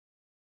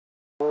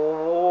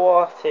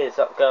What is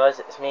up, guys?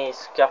 It's me,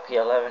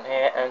 Scuppy11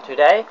 here, and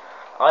today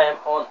I am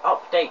on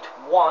update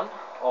 1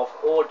 of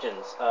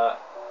Origins. So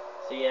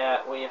yeah,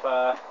 we've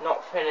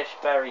not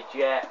finished buried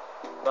yet,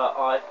 but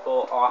I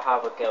thought I'll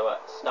have a go at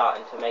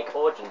starting to make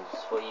Origins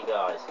for you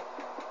guys.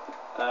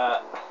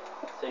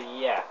 So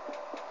yeah,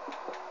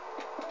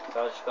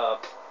 so I just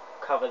gotta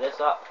cover this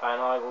up, and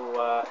I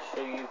will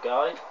show you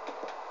guys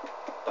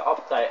the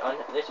update. And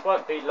this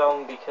won't be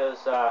long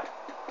because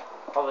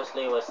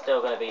obviously we're still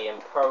going to be in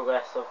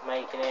progress of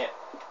making it,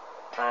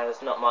 and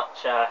there's not much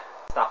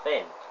stuff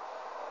in.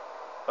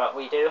 But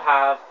we do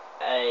have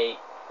a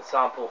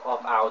sample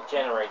of our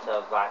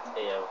generator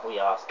that we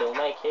are still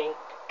making.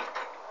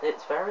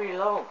 It's very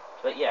long,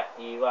 but yeah,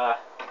 you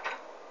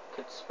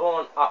could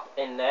spawn up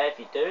in there. If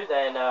you do,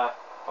 then I'll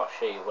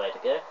show you where to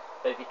go.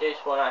 But if you do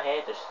spawn out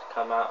here, just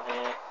come out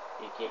here,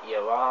 you get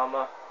your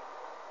armor.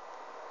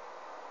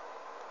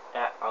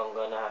 Yeah, I'm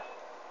gonna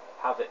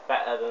have it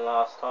better than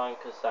last time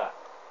because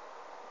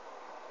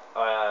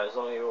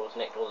zombie rules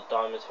nicked all the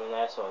diamonds from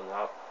there, so I'll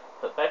now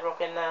put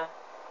bedrock in there,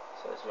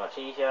 so it's much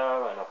easier,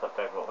 and I'll put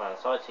bedrock around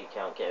the side so you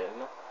can't get in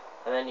there.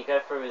 And then you go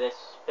through this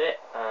bit,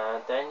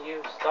 and then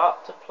you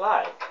start to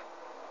play.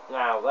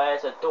 Now,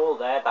 there's a door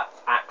there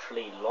that's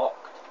actually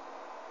locked,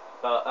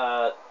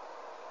 but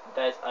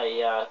there's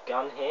a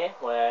gun here,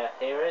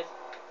 here is,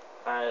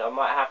 and I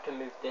might have to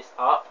move this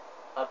up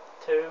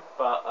too,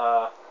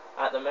 but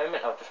at the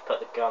moment I'll just put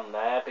the gun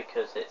there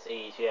because it's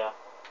easier.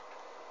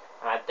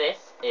 And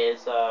this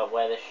is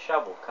where the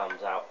shovel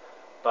comes out,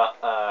 but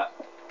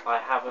I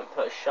haven't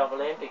put a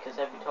shovel in because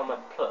every time I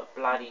put a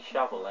bloody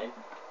shovel in,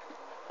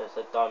 there's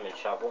a diamond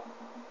shovel,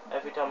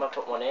 every time I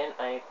put one in,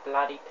 a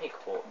bloody pig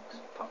walks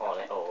on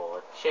it, or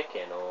a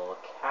chicken, or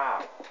a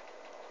cow.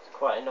 It's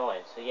quite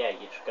annoying. So yeah,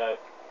 you just go,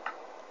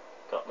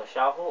 got my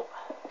shovel,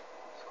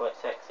 it's quite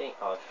sexy,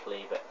 I'll just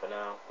leave it for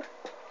now,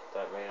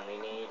 don't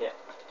really need it.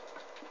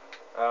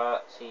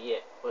 So yeah,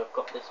 we've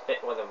got this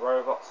bit where the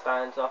robot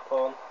stands up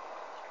on.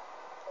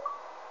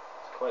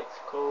 Quite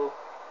cool.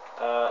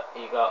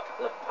 You got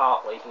the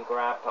part where you can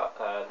grab, but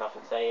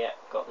nothing to say yet.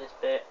 Got this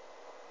bit.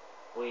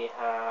 We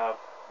have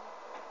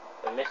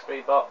the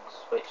mystery box,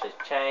 which has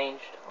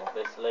changed.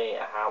 Obviously,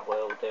 how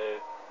will do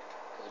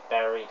because it's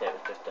buried. It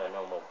was just a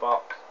normal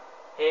box.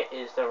 Here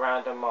is the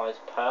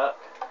randomized perk.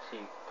 So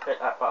you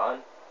click that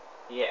button,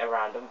 you get a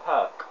random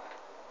perk.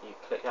 You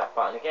click that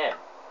button again,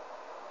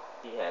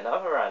 you get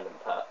another random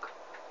perk.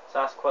 So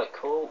that's quite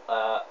cool.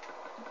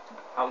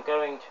 I'm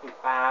going to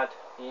add,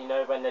 you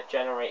know, when the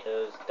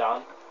generator's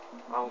done,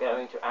 I'm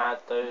going to add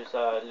those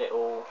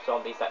little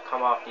zombies that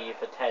come after you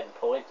for 10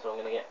 points. So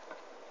I'm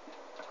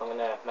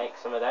gonna make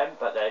some of them,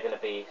 but they're gonna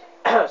be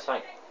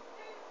something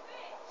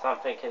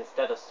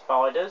instead of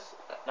spiders.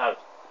 No,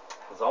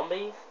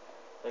 zombies.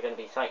 They're gonna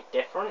be something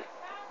different.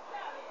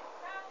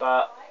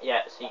 But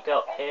yeah, so you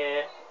got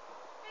here,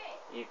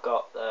 you've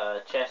got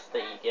the chest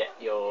that you get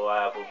your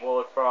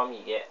reward from.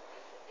 You get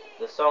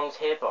the songs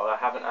here, but I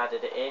haven't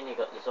added it in. You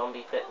got the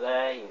zombie bit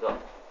there. You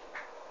got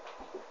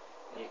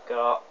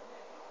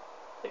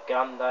the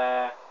gun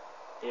there.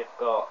 You've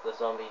got the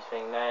zombies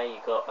thing there. You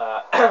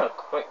got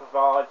quick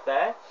revive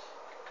there,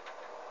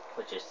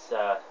 which is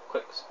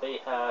quick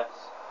speed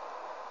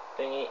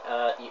thingy.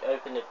 You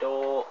open the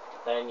door,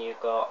 then you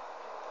got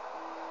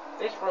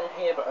this room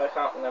here, but I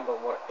can't remember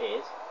what it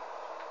is.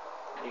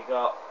 You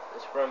got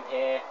this room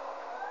here,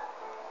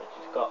 which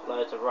has got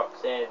loads of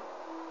rocks in.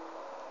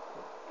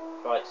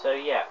 Right, so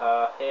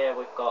yeah, here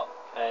we've got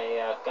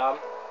a gun.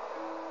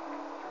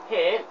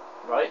 Here,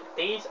 right,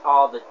 these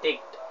are the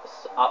digged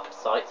up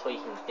sites where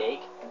you can dig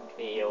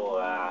for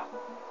your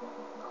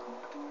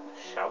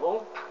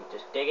shovel. You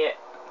just dig it,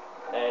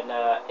 then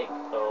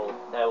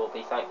there will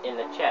be something in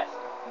the chest.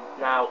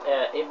 Now,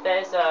 if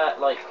there's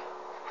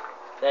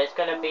there's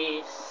gonna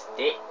be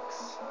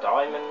sticks,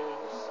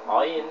 diamonds,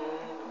 iron,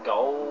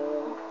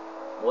 gold,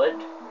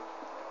 wood.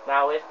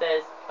 Now, if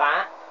there's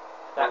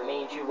that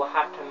means you will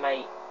have to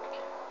make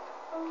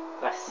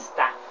the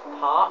staff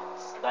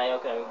parts. They are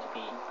going to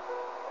be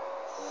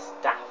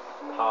staff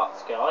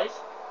parts, guys.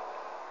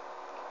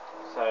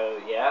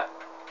 So yeah,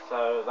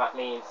 so that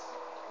means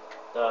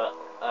the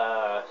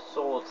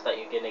swords that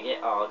you're going to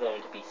get are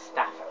going to be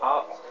staff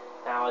parts.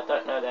 Now I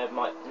don't know, there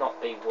might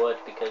not be wood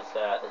because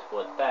there's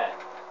wood there,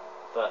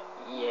 but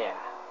yeah,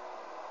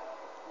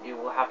 you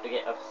will have to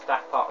get a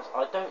staff parts.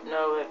 I don't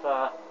know if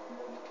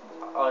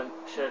I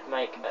should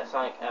make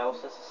something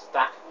else as a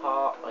staff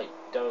part. I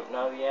don't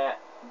know yet.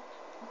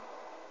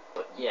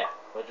 But yeah,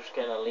 we're just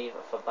going to leave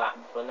it for that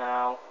for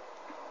now.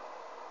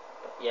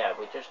 But yeah,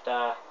 we just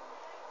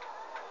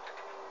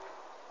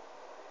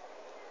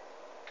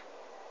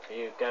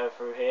you go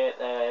through here,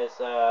 there's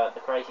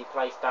the crazy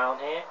place down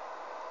here.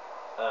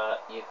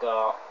 You've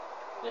got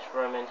this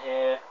room in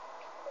here.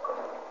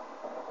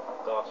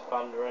 God's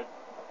thundering.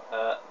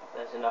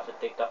 There's another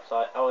digged up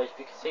site. Oh, as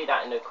you can see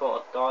that in the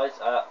corner, guys,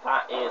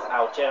 that is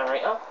our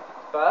generator.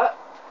 But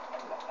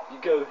you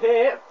go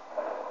here.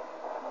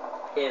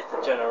 Here's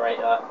the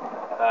generator,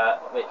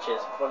 which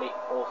is fully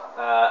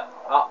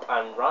up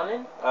and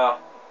running.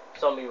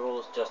 Zombie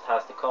Rules just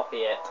has to copy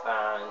it,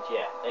 and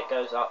yeah, it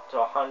goes up to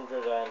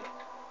 100 and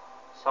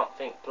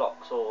something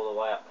blocks all the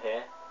way up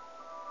here.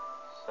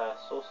 So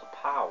source of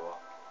power.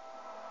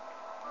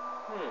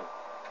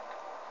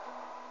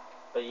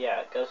 But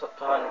yeah, it goes up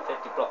to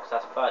 150 blocks,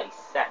 that's 30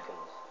 seconds.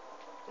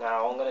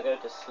 Now I'm going to go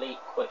to sleep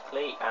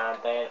quickly and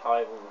then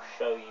I will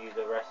show you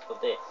the rest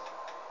of this.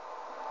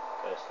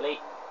 Go to sleep.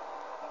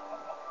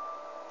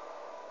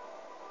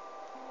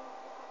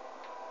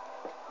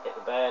 Hit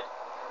the bed.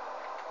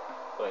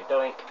 Doink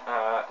doink.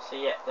 So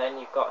yeah, then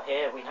you've got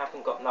here, we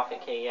haven't got nothing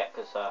here yet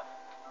because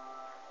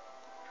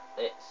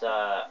it's,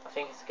 I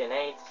think it's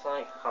grenades or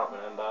something, I can't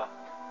remember.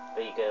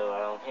 But you go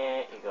around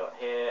here,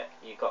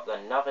 you got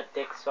another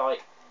dig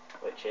site,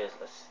 which is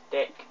a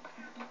stick.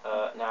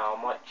 Now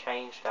I might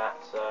change that,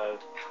 so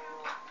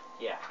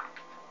yeah.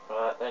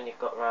 Then you've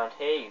got around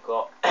here, you've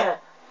got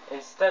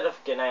instead of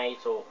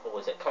grenades or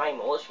was it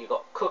claymores, you've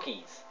got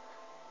cookies.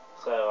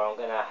 So I'm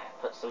gonna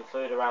put some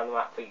food around the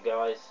map for you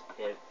guys,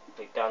 with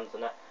guns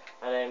and that,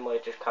 and then we'll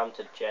just come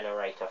to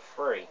generator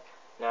 3.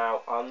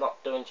 Now I'm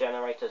not doing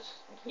generators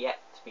yet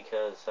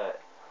because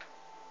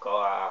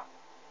got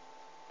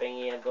a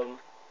thingy in them.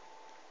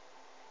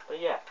 But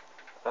yeah,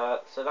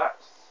 so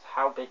that's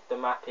how big the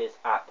map is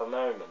at the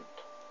moment.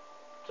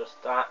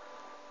 Just that.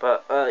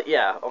 But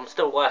yeah, I'm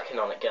still working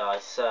on it,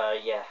 guys. So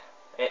yeah,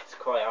 it's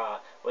quite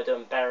hard. We're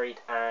doing buried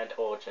and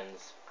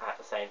origins at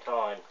the same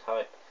time.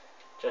 Type.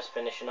 Just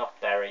finishing off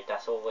buried.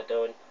 That's all we're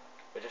doing.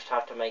 We just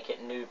have to make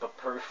it noob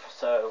proof,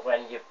 so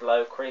when you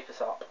blow creepers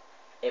up,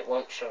 it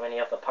won't show any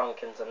other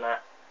pumpkins and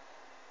that.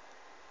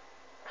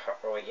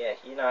 Or yeah,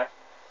 you know,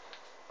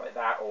 like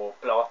that, or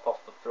blow up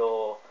off the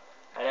floor.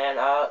 And then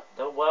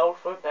the world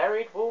for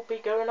buried will be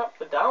going up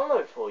for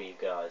download for you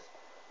guys.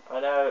 I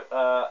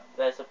know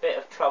there's a bit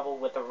of trouble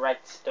with the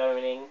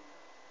redstoning,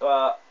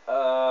 but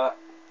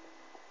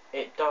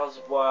it does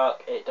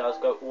work. It does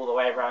go all the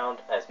way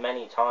around as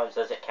many times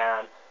as it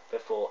can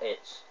before it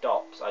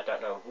stops. I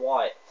don't know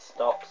why it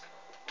stops,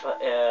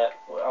 but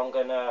I'm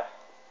gonna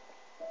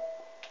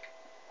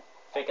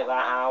figure that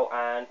out,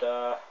 and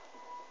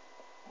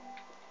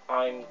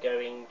I'm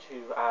going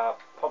to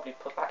probably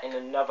put that in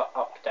another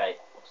update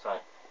or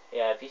something.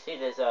 Yeah, if you see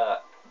there's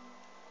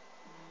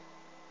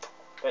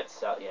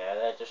bits out, yeah,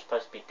 they're just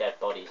supposed to be dead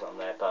bodies on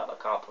there, but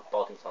I can't put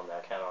bodies on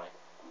there, can I?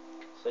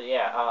 So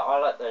yeah, I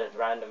like the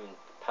random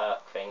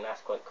perk thing,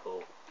 that's quite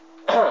cool.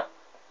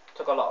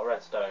 Took a lot of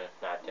redstone,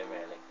 no, it didn't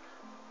really.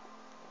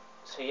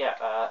 So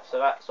yeah, so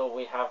that's all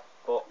we have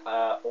for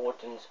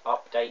Origins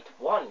Update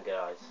 1,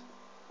 guys.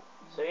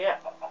 So yeah,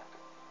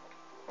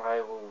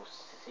 I will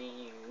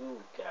see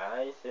you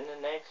guys in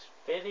the next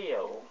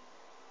video.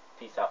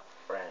 Peace out,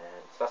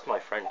 friends. That's my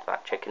friend,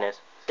 that chicken is.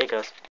 See you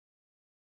guys.